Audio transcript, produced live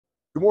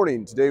Good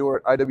morning. Today we're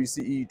at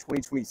IWCE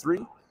 2023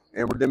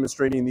 and we're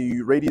demonstrating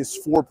the Radius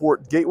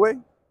 4-port gateway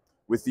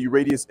with the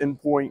Radius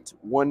Endpoint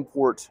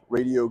 1-port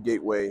radio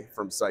gateway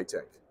from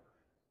SyTech.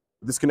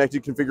 With this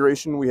connected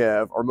configuration, we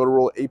have our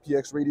Motorola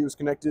APX radios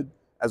connected,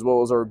 as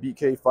well as our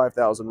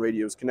BK5000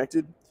 radios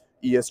connected,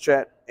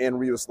 ESChat, and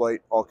RIOS LiTE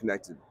all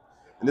connected.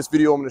 In this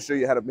video, I'm going to show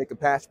you how to make a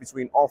patch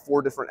between all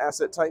 4 different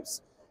asset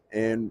types,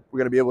 and we're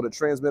going to be able to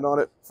transmit on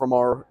it from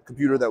our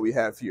computer that we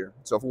have here.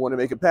 So if we want to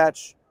make a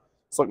patch,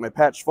 select my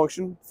patch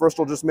function. First,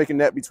 I'll just make a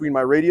net between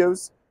my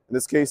radios. In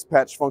this case,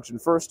 patch function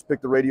first,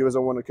 pick the radios I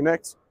want to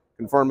connect,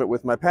 confirm it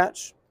with my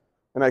patch,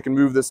 and I can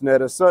move this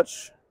net as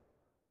such.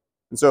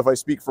 And so if I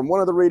speak from one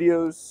of the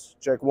radios,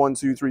 check 1,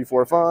 2, 3,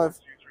 4, 5,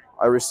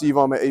 I receive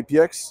on my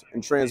APX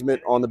and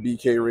transmit on the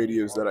BK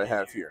radios that I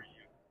have here.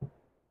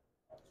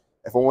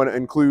 If I want to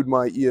include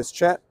my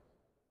ESChat,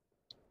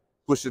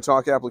 push to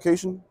talk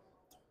application,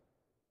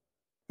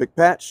 pick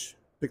patch,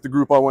 pick the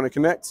group I want to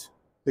connect,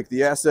 pick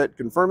the asset,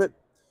 confirm it.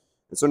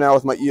 And so now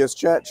with my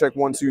ESChat, check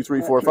 1, 2,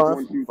 3, 4, 5,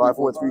 5,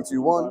 4, 3, 2,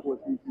 1.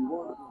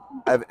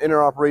 I have an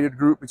interoperated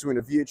group between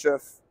a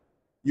VHF,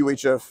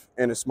 UHF,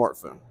 and a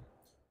smartphone.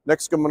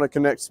 Next, I'm going to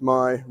connect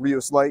my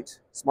RIOS LiTE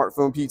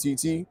smartphone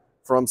PTT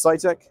from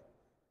SyTech.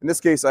 In this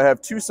case, I have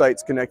 2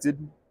 sites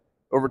connected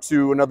over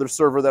to another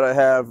server that I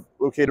have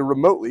located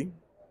remotely.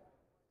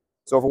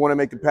 So if I want to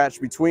make a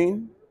patch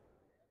between,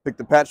 pick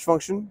the patch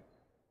function,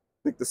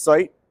 pick the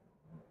site,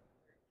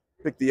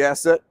 pick the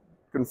asset,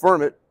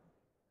 confirm it.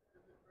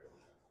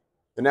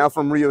 And now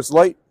from RIOS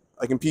LiTE,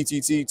 I can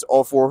PTT to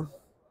all 4.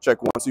 Check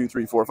 1, 2,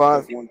 3, 4,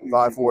 5,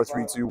 5, 4,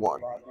 3, 2,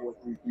 1.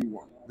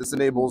 This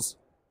enables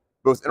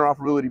both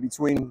interoperability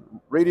between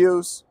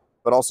radios,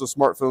 but also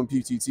smartphone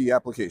PTT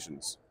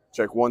applications.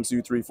 Check 1,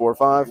 2, 3, 4,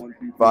 5,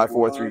 5,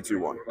 4, 3, 2,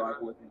 1.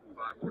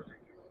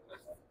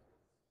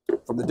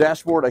 From the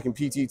dashboard, I can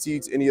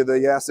PTT to any of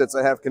the assets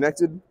I have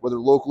connected, whether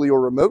locally or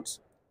remote.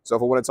 So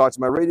if I want to talk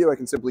to my radio, I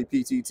can simply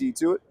PTT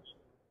to it,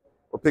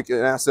 or pick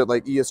an asset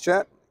like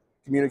ESChat,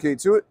 communicate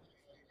to it.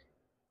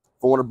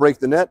 If I want to break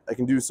the net, I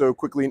can do so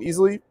quickly and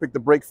easily. Pick the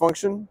break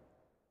function,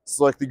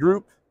 select the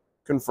group,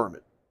 confirm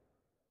it.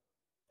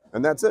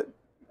 And that's it.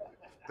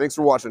 Thanks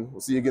for watching.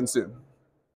 We'll see you again soon.